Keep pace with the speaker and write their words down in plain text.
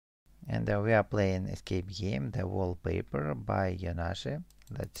And we are playing escape game, the wallpaper by Yonashi.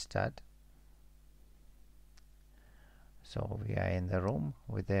 Let's start. So we are in the room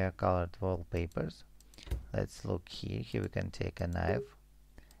with the colored wallpapers. Let's look here. Here we can take a knife,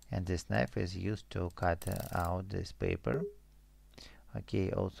 and this knife is used to cut out this paper.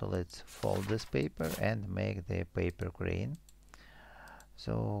 Okay, also let's fold this paper and make the paper green.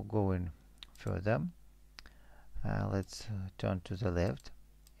 So going further, let's turn to the left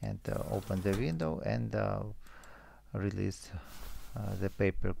and open the window and release the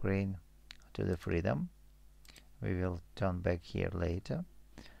paper crane to the freedom. We will turn back here later.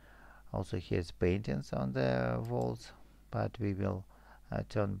 Also here's paintings on the walls, but we will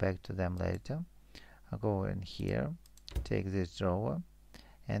turn back to them later. I'll go in here, take this drawer,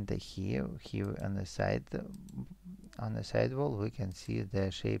 and here on the side wall we can see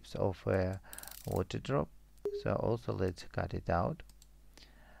the shapes of a water drop. So also let's cut it out.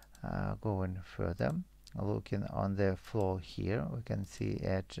 Going further, looking on the floor here, we can see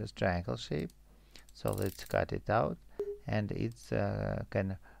a triangle shape. So let's cut it out, and it's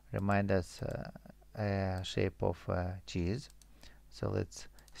can remind us a shape of cheese. So let's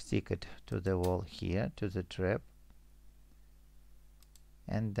stick it to the wall here, to the trap,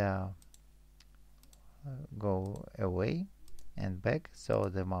 and go away and back, so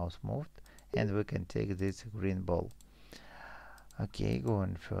the mouse moved, and we can take this green ball. Okay,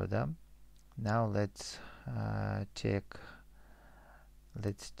 going further. Now let's check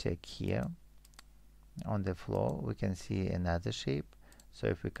here on the floor. We can see another shape. So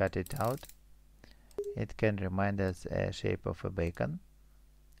if we cut it out, it can remind us a shape of a bacon,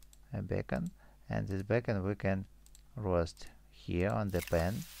 and this bacon we can roast here on the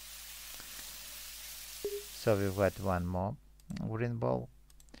pan. So we've got one more green ball.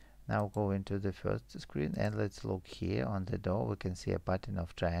 Now go into the first screen and let's look here on the door. We can see a pattern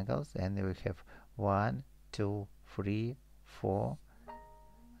of triangles, and we have 1, 2, 3, 4,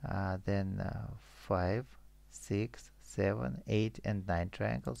 then 5, 6, 7, 8 and 9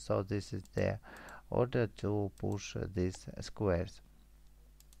 triangles. So this is the order to push these squares.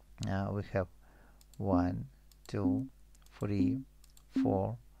 Now we have 1, 2, 3,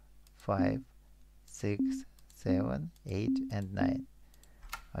 4, 5, 6, 7, 8 and 9.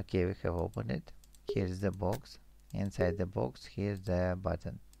 Okay, we have opened it. Here's the box. Inside the box, here's the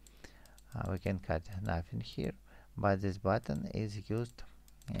button. We can cut nothing here, but this button is used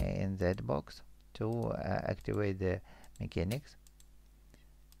in that box to activate the mechanics.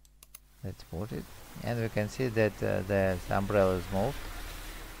 Let's put it, and we can see that the umbrella is moved.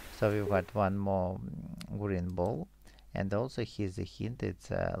 So we've got one more green ball, and also here's a hint.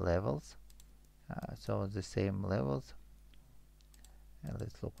 It's levels. So the same levels.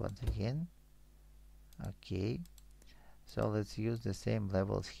 Let's look once again. Okay, so let's use the same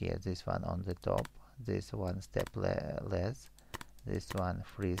levels here. This one on the top, this one step less, this one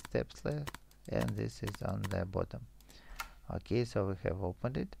 3 steps less, and this is on the bottom. Okay, so we have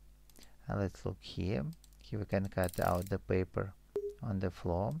opened it, and let's look here. Here we can cut out the paper on the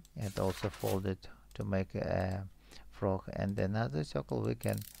floor and also fold it to make a frog, and another circle we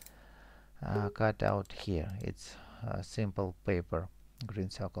can cut out here. It's a simple paper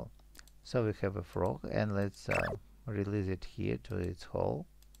green circle. So we have a frog, and let's release it here to its hole,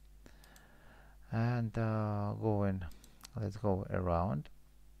 and let's go around.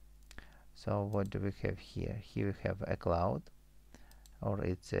 So what do we have here? Here we have a cloud, or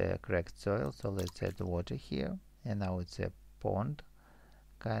it's a cracked soil. So let's add water here, and now it's a pond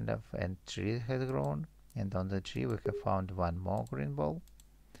kind of, and tree has grown, and on the tree we have found one more green ball.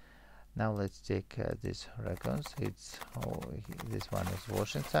 Now let's take these raccoons. This one is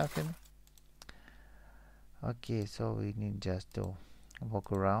washing something. Okay, so we need just to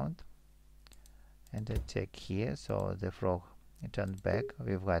walk around and check here. So the frog turned back.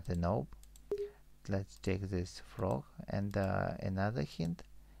 We've got a knob. Let's take this frog, and another hint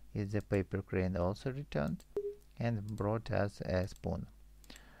is the paper crane also returned and brought us a spoon.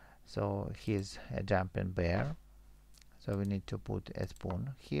 So here's a jumping bear. So we need to put a spoon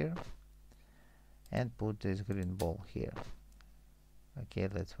here and put this green ball here. Okay,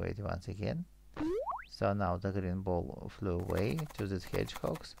 let's wait once again. So now the green ball flew away to these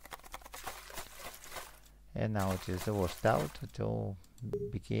hedgehogs, and now it is washed out to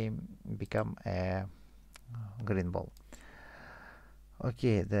become a green ball.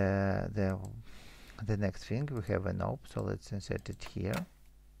 Okay, the next thing, we have a knob, so let's insert it here,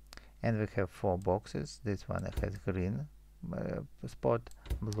 and we have 4 boxes. This one has green spot,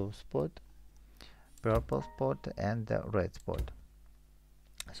 blue spot, purple spot, and red spot.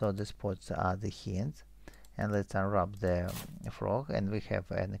 So the spots are the hints, And let's unwrap the frog, and we have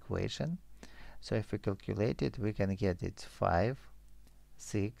an equation. So if we calculate it, we can get it 5,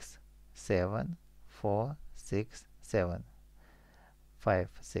 6, 7, 4, 6, 7. 5,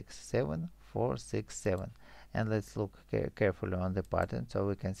 6, 7, 4, 6, 7. And let's look carefully on the pattern. So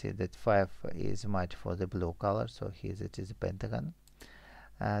we can see that 5 is match for the blue color, so here it is a pentagon.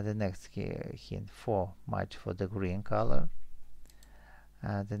 The next hint, 4 match for the green color.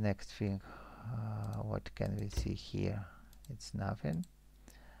 The next thing, what can we see here? It's nothing.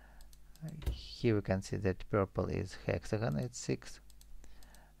 Here we can see that purple is hexagon, it's 6.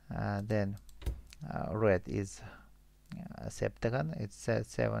 Then red is septagon, it's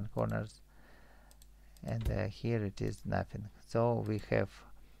 7 corners, and here it is nothing. So we have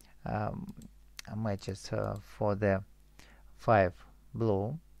matches for the 5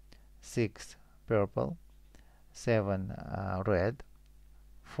 blue, 6 purple, 7 red,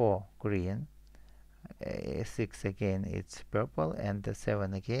 4 green, 6 again it's purple, and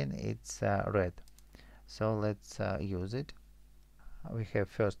 7 again it's red. So let's use it. We have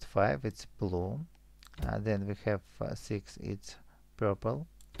first 5, it's blue, then we have 6, it's purple,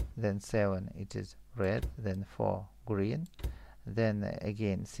 then 7, it is red, then 4 green, then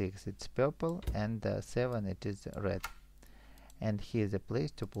again 6, it's purple, and 7, it is red. And here's a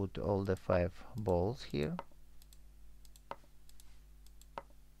place to put all the 5 balls here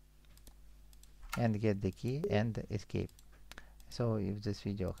and get the key and escape. So if this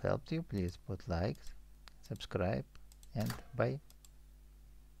video helped you, please put likes, subscribe, and bye.